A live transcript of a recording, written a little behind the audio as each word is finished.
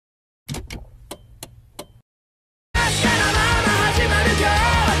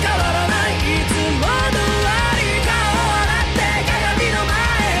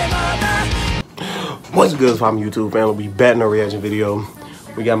What's good, from YouTube family? We back in a reaction video.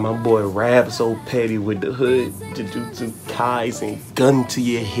 We got my boy Rabsopetty with the hood, Jujutsu Kaisen, gun to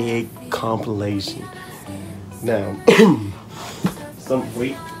your head compilation. Now,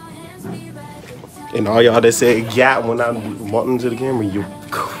 wait. And all y'all that said yeah when I walked into the camera, you,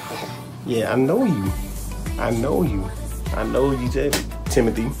 yeah, I know you. I know you,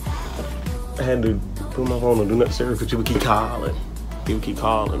 Timothy. I had to put my phone on do not serve because you would keep calling. People keep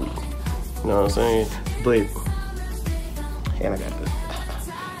calling me. You know what I'm saying? But, and I got the,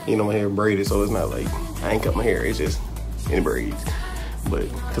 you know, my hair braided, so it's not like I ain't cut my hair. It's just in braids. But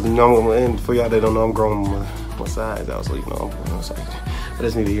because you know, and for y'all that don't know, I'm growing my sides out, so you know, I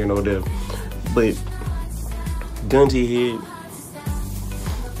just need to hear no death. But gun to your head,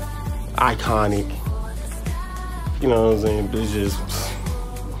 iconic. You know what I'm saying? But it's just,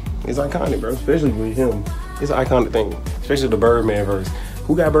 it's iconic, bro. Especially with him, it's an iconic thing. Especially the Birdman verse.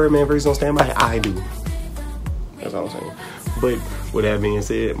 Who got Birdman verse on standby? I do. That's all I'm saying. But with that being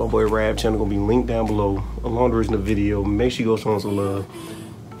said, my boy Rab channel gonna be linked down below along the original video. Make sure you go show him some love.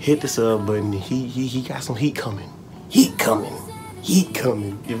 Hit the sub button. He got some heat coming. Heat coming. Heat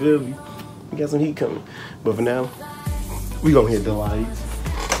coming. You feel me? He got some heat coming. But for now, we gonna hit the lights.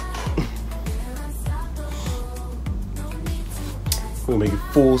 We're gonna make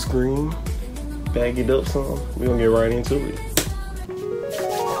it full screen. Bag it up some. We're gonna get right into it.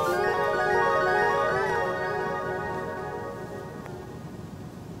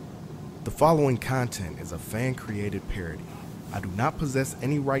 The following content is a fan-created parody. I do not possess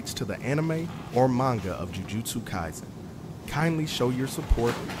any rights to the anime or manga of Jujutsu Kaisen. Kindly show your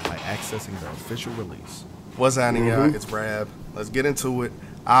support by accessing the official release. What's happening, y'all? It's Rab. Let's get into it.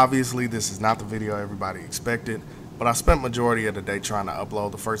 Obviously, this is not the video everybody expected, but I spent majority of the day trying to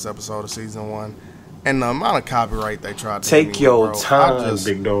upload the first episode of season 1, and the amount of copyright they tried to take your time,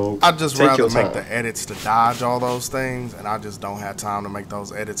 big dog. I just rather make the edits to dodge all those things, and I just don't have time to make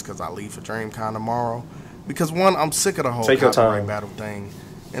those edits because I leave for DreamCon tomorrow. Because one, I'm sick of the whole copyright battle thing,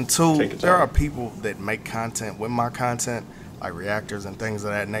 and two, there are people that make content with my content, like reactors and things of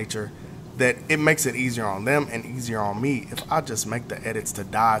that nature, that it makes it easier on them and easier on me if I just make the edits to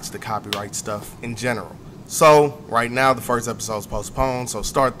dodge the copyright stuff in general. So right now the first episode is postponed, so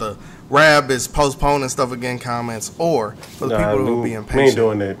start the Rab is postponing stuff again comments, or for the people who will be impatient, we ain't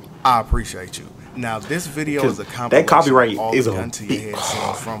doing that. I appreciate you. Now this video is a compilation that copyright of all is the gun to your head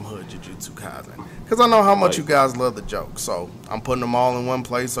scenes from Hood Jujutsu Kaisen, because I know how much you guys love the joke, so I'm putting them all in one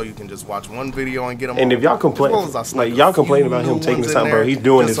place so you can just watch one video and get them. And if y'all complain, like y'all complain about him taking this time, bro, he's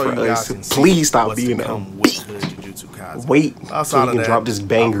doing this for us. Please stop being wait outside so he can drop this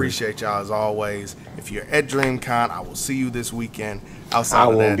banger. I appreciate y'all as always. If you're at DreamCon, I will see you this weekend. Outside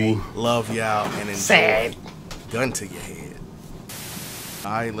of that, love y'all and enjoy. Gun to your head.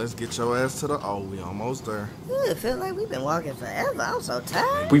 Alright, let's get your ass to the, we almost there. It feels like we've been walking forever. I'm so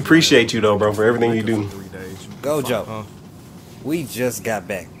tired. We appreciate you though, bro, for everything you do. Gojo, we just got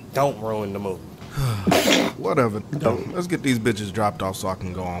back. Don't ruin the mood. Whatever. Let's get these bitches dropped off so I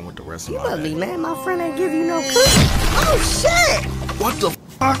can go on with the rest of my day. You must be mad my friend ain't give you no cookie. Oh shit! What the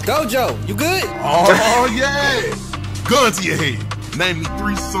fuck? Gojo, you good? Oh yeah! Gun to your head. Name me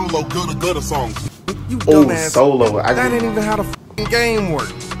 3 solo gutter songs. You dumbass. Solo. That ain't even how the fucking game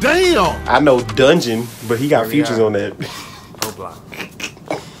works. Damn! I know Dungeon, but he got features on that.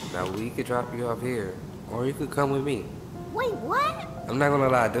 Now we could drop you off here, or you could come with me. Wait, what? I'm not gonna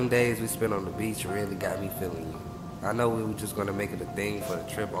lie, them days we spent on the beach really got me feeling you. I know we were just gonna make it a thing for the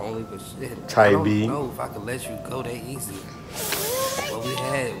trip only, but shit, I don't know if I could let you go that easy. What we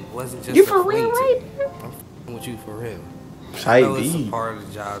had wasn't just you for real, right? I'm f***ing with you for real. I know it's a part of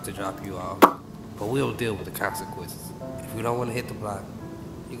the job to drop you off, but we'll deal with the consequences. If you don't want to hit the block,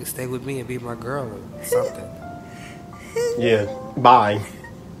 you can stay with me and be my girl or something. Yeah, bye.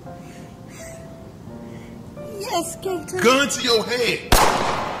 Yes, Gator. Gun to your head.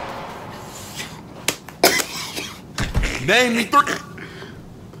 Name me 3.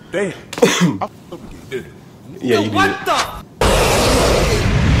 Damn. Yeah, you did. What the?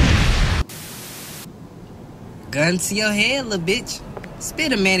 Gun to your head, little bitch.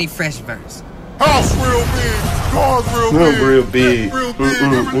 Spit a Manny Fresh verse. House real big. Cars real big. Real big.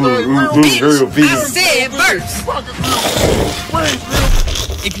 Real big. Real big. I said verse.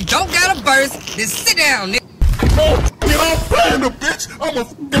 If you don't got a verse, then sit down, nigga. No, I'm playing the bitch. I'm a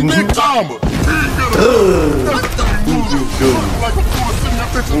fucking big timer. What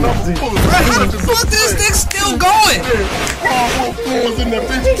the fuck? This thing still going?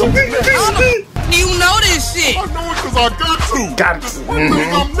 You know this shit. I know it because I got to. Got to. One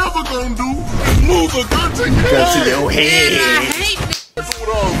thing I'm never gonna do is lose a gun to your head. Gun to your head. I hate That's what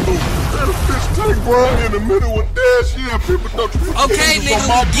I'll do. at a fish tank, bro, in the middle of dash. Yeah, people don't. Okay, nigga,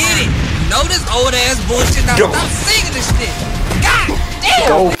 we get it. You know this old ass bullshit. Now stop singing this shit. God damn.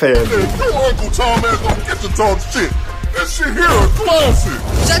 Go, fam. Your Uncle Tom ass don't get to talk shit. That shit here a classic.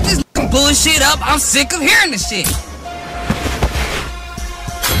 Shut this bullshit up. I'm sick of hearing this shit.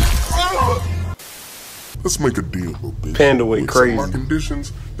 Let's make a deal, little bitch. Panda went crazy. With my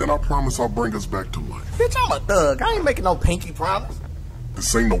conditions, then I promise I'll bring us back to life. Bitch, I'm a thug. I ain't making no pinky promise.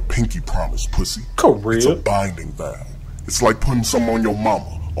 This ain't no pinky promise, pussy. Career. It's a binding vow. It's like putting something on your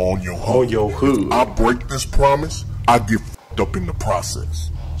mama, on your hood. On your hood. If I break this promise, I get f***ed up in the process.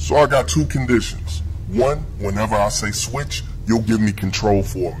 So I got two conditions. One, whenever I say switch, you'll give me control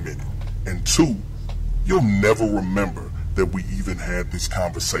for a minute. And two, you'll never remember that we even had this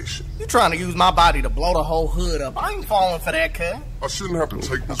conversation. You trying to use my body to blow the whole hood up. I ain't falling for that, cuz. I shouldn't have to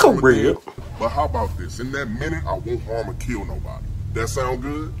take this Come from a real. dude, but how about this? In that minute, I won't harm or kill nobody. That sound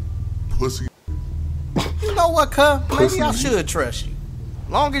good? Pussy. You know what, cuz? Maybe I should trust you.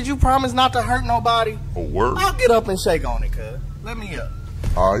 Long as you promise not to hurt nobody, A word? I'll get up and shake on it, cuz. Let me up.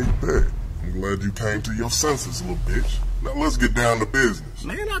 I bet. I'm glad you came to your senses, little bitch. Now let's get down to business.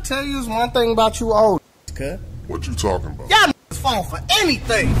 Man, I tell you one thing about you old cuz. What you talking about? Y'all niggas fall for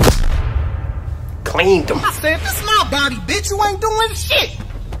anything. Cleaned them. I said, this my body, bitch. You ain't doing shit.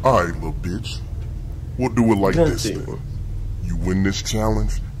 Alright, little bitch. We'll do it like Gun this to then. You win this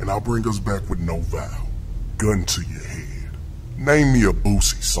challenge, and I'll bring us back with no vow. Gun to your head. Name me a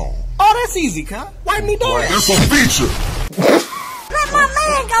Boosie song. Oh, that's easy, cuz. Wipe me down. That's a feature. Let my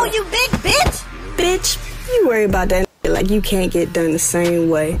man go, you big bitch. Bitch, you worry about that like you can't get done the same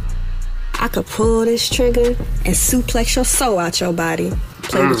way. I could pull this trigger and suplex your soul out your body.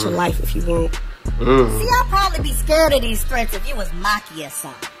 Play with your life if you want. See, I'd probably be scared of these threats if you was Maki or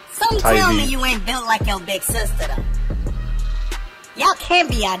something. Something tell me you ain't built like your big sister, though. Y'all can't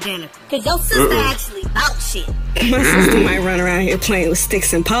be identical, cause your sister actually bout shit. My sister might run around here playing with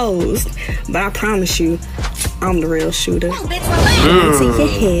sticks and poles, but I promise you, I'm the real shooter. No, bitch, relax. To your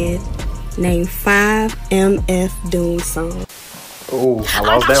head, name 5 MF Doom songs. Oh, I How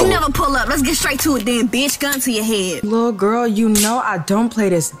lost about that you one. never pull up? Let's get straight to it then, bitch. Gun to your head. Little girl, you know I don't play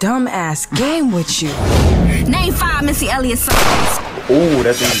this dumbass game with you. Name 5 Missy Elliott songs. Oh,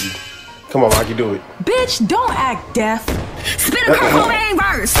 that's easy. Come on, I can do it. Bitch, don't act deaf. Spit a Kurt Cobain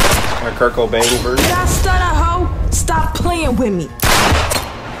verse. My Kurt Cobain verse. Did I stutter, hoe? Stop playing with me.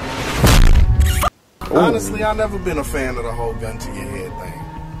 Honestly, I've never been a fan of the whole gun to your head thing.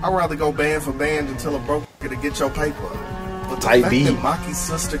 I'd rather go band for band until a broke to get your paper up. But the fact that Maki's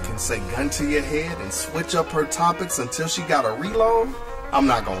sister can say gun to your head and switch up her topics until she got a reload, I'm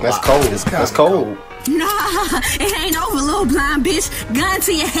not gonna lie. That's cold. That's cold. Nah, it ain't over, little blind bitch. Gun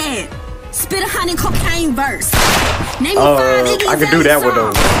to your head. Spit a honey cocaine verse. Name me 5 Iggy I can do that one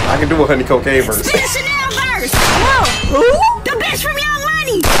though. I can do a honey cocaine verse. Spit a Chanel verse. Whoa, who? The bitch from Young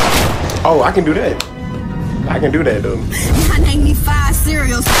Money. Oh, I can do that. I can do that though. Now name me 5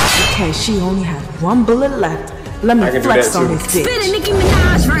 cereals. Okay, she only has 1 bullet left. Let me flex on this bitch. Spit a Nicki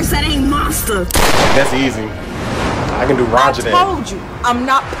Minaj verse that ain't monster. That's easy. I can do Roger that. I told you, I'm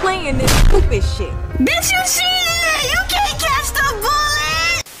not playing this stupid shit. Bitch, you cheated. You can't catch the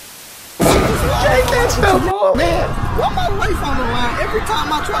bullet. Man, why my life on the line every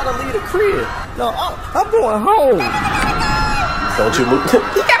time I try to leave the crib? No, I'm going home. Don't you move.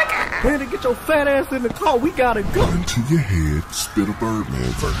 You gotta go. Man, to get your fat ass in the car, we gotta go. Gun to your head, spit a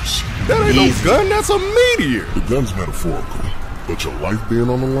Birdman verse. That ain't no gun, that's a meteor. The gun's metaphorical, but your life being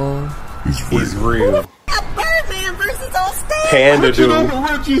on the line is real. He's real. A Birdman versus on stage. Panda dude.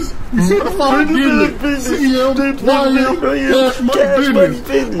 Certified business. CM,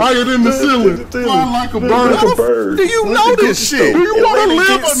 business. Higher than the ceiling. Fly like a bird. Do you know this shit? Do you want to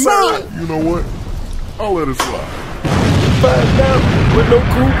live or not? You know what? I'll let it fly. With no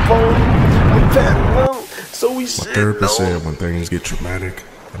coupon. So we said My therapist said when things get traumatic,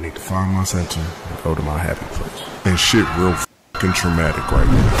 I need to find my center and go to my happy place. And shit real f***ing traumatic right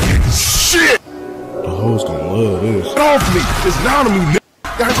now. Shit! The hoes gonna love this. Get off me! It's down to me, nigga.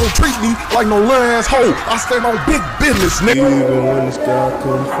 Y'all ain't gonna treat me like no little ass hoe. I stand on big business, nigga. Even when the sky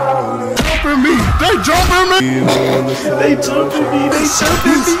couldn't fall in. Jumping me! They jumping me! Even when the sun They jumping me, they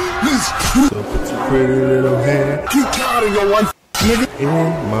jumping me. so put your pretty little hand Keep God in your life, nigga. in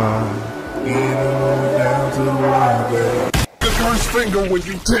mine. Even down to the library. The first finger with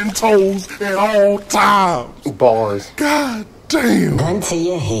you 10 toes at all times. Bars. God damn. Gun to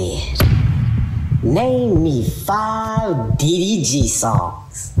your head. Name me 5 DDG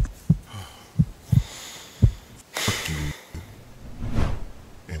songs.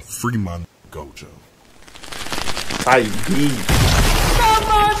 And free my Gojo. I beat.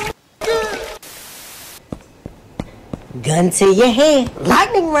 Gun to your head.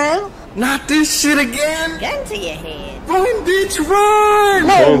 Lightning round. Not this shit again. Gun to your head. Run, bitch, run.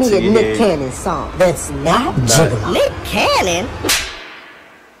 Name me a Nick Cannon song that's not Gigolo. Nick Cannon?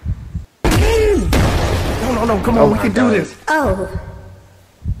 No, come on, we can do this. Oh,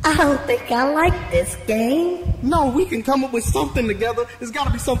 I don't think I like this game. No, we can come up with something together. It's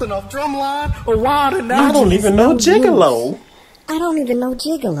gotta be something off Drumline or Wild and Out. I don't even know Gigolo. I don't even know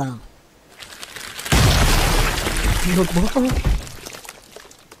Gigolo. Look, boy.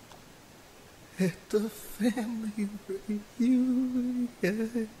 At the family reunion,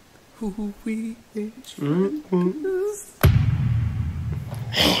 who we introduced.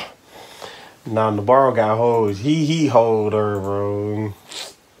 Nah, Navarro got hoes. He hold her, bro.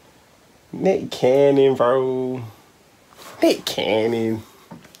 Nick Cannon, bro. Nick Cannon.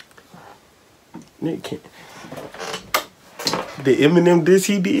 The Eminem diss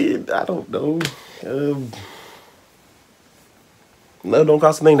he did, I don't know. No, Don't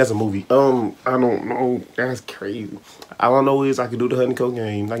Cost a Thing, that's a movie. I don't know. That's crazy. All I know is I can do the Honey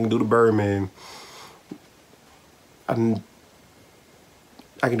Cocaine. I can do the Birdman. I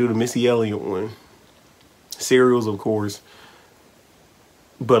can do the Missy Elliott one. Serials, of course.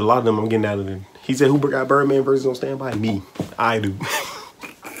 But a lot of them I'm getting out of them. He said, who got Birdman versus on standby? Me. I do.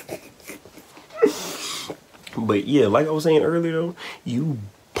 But yeah, like I was saying earlier though, you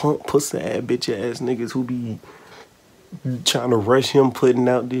punk pussy ass bitch ass niggas who be trying to rush him putting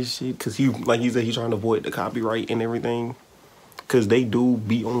out this shit. Cause he, like he said, he's trying to avoid the copyright and everything. Cause they do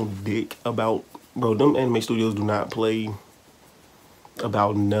be on dick about, bro, them anime studios do not play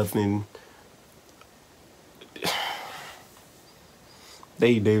about nothing.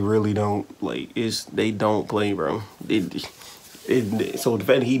 They really don't, like, they don't play, bro. So the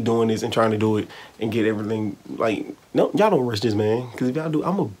fact that he doing this and trying to do it and get everything, like, no, y'all don't rush this, man. Cause if y'all do,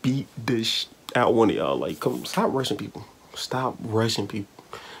 I'm gonna beat this out one of y'all. Like, come, stop rushing people. Stop rushing people.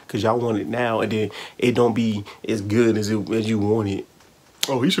 Cause y'all want it now and then it don't be as good as you want it.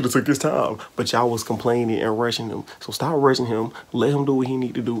 Oh, he should have took his time. But y'all was complaining and rushing him. So stop rushing him. Let him do what he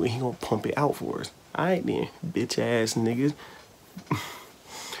need to do and he gonna pump it out for us. Alright then, bitch ass niggas.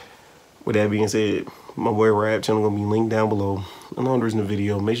 With that being said, my boy Rap channel gonna be linked down below. I'm under in the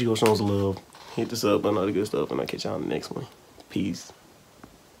video. Make sure you go show us some love. Hit this up and all the good stuff. And I'll catch y'all in the next one. Peace.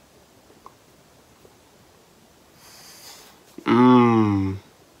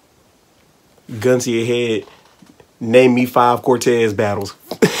 Gun to your head. Name me 5 Cortez battles.